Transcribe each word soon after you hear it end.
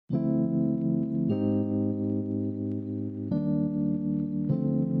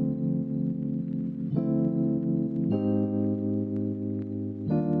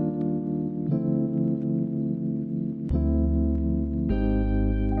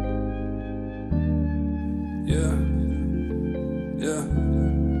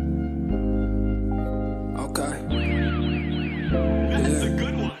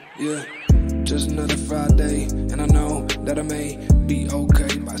I may be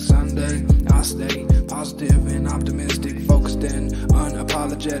okay by Sunday. I stay positive and optimistic, focused and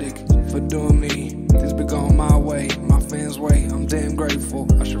unapologetic for doing me. Things been going my way, my fans' way. I'm damn grateful,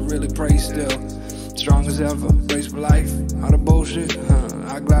 I should really pray still. Strong as ever, brace for life, all the bullshit,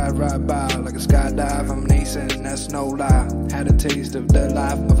 I glide right by like a skydive. I'm an ace and that's no lie. Had a taste of the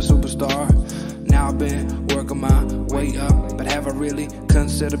life of a superstar. Now I've been working my way up, but have I really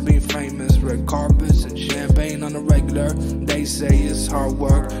considered being famous? Red carpets and champagne on the regular. They say it's hard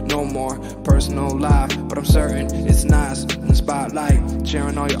work, no more personal life, but I'm certain it's nice in the spotlight,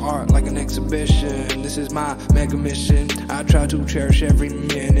 sharing all your art like an exhibition. This is my mega mission. I try to cherish every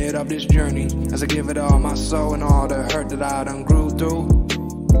minute of this journey as I give it all my soul and all the hurt that I done grew through.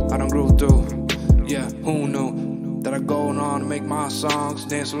 Yeah, who knew that I go on to make my songs,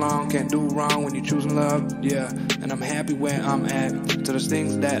 dance along, can't do wrong when you're choosing love. Yeah, and I'm happy where I'm at, so there's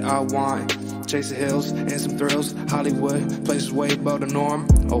things that I want. Chase the hills and some thrills, Hollywood, places way above the norm.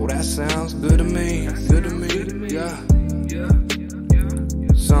 Oh, that sounds good to me, yeah.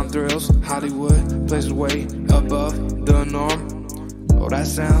 Some thrills, Hollywood, places way above the norm. Oh, that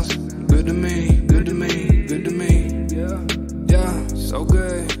sounds good to me, yeah, so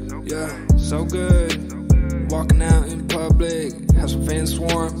good, yeah, so good. Walking out in public, have some fans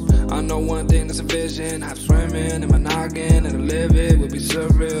swarm. I know one thing that's a vision, I'm swimming in my noggin, and to live it would be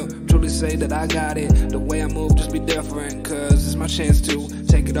surreal. Truly say that I got it, the way I move just be different, cause it's my chance to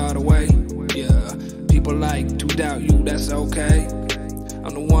take it all the way. Yeah, people like to doubt you, that's okay.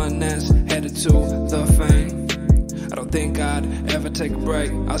 I'm the one that's headed to the fame. I don't think I'd ever take a break.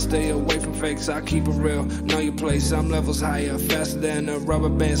 I stay away from fakes, I keep it real. Know your place, I'm levels higher, faster than a rubber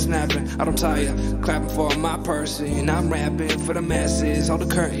band snapping. I don't tire, clapping for my person. I'm rapping for the masses, hold the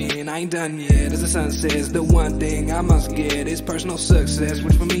curtain, I ain't done yet. As the sun says, the one thing I must get is personal success,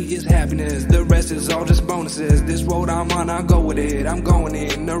 which for me is happiness. The rest is all just bonuses. This road I'm on, I go with it, I'm going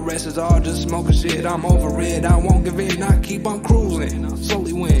in. The rest is all just smoking shit, I'm over it. I won't give in, I keep on cruising, I'll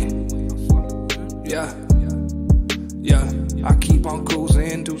slowly win. Yeah, I keep on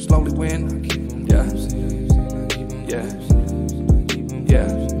cruising to slowly win. Yeah,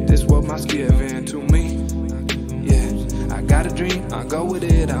 this what must given to me. Yeah, I got a dream, I go with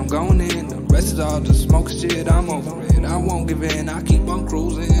it, I'm going in. The rest is all just smoking shit, I'm over it. I won't give in, I keep on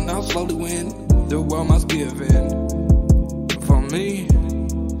cruising, I'll slowly win. The world must give in. For me,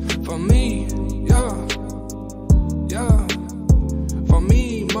 yeah, for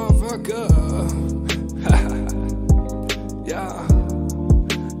me, motherfucker.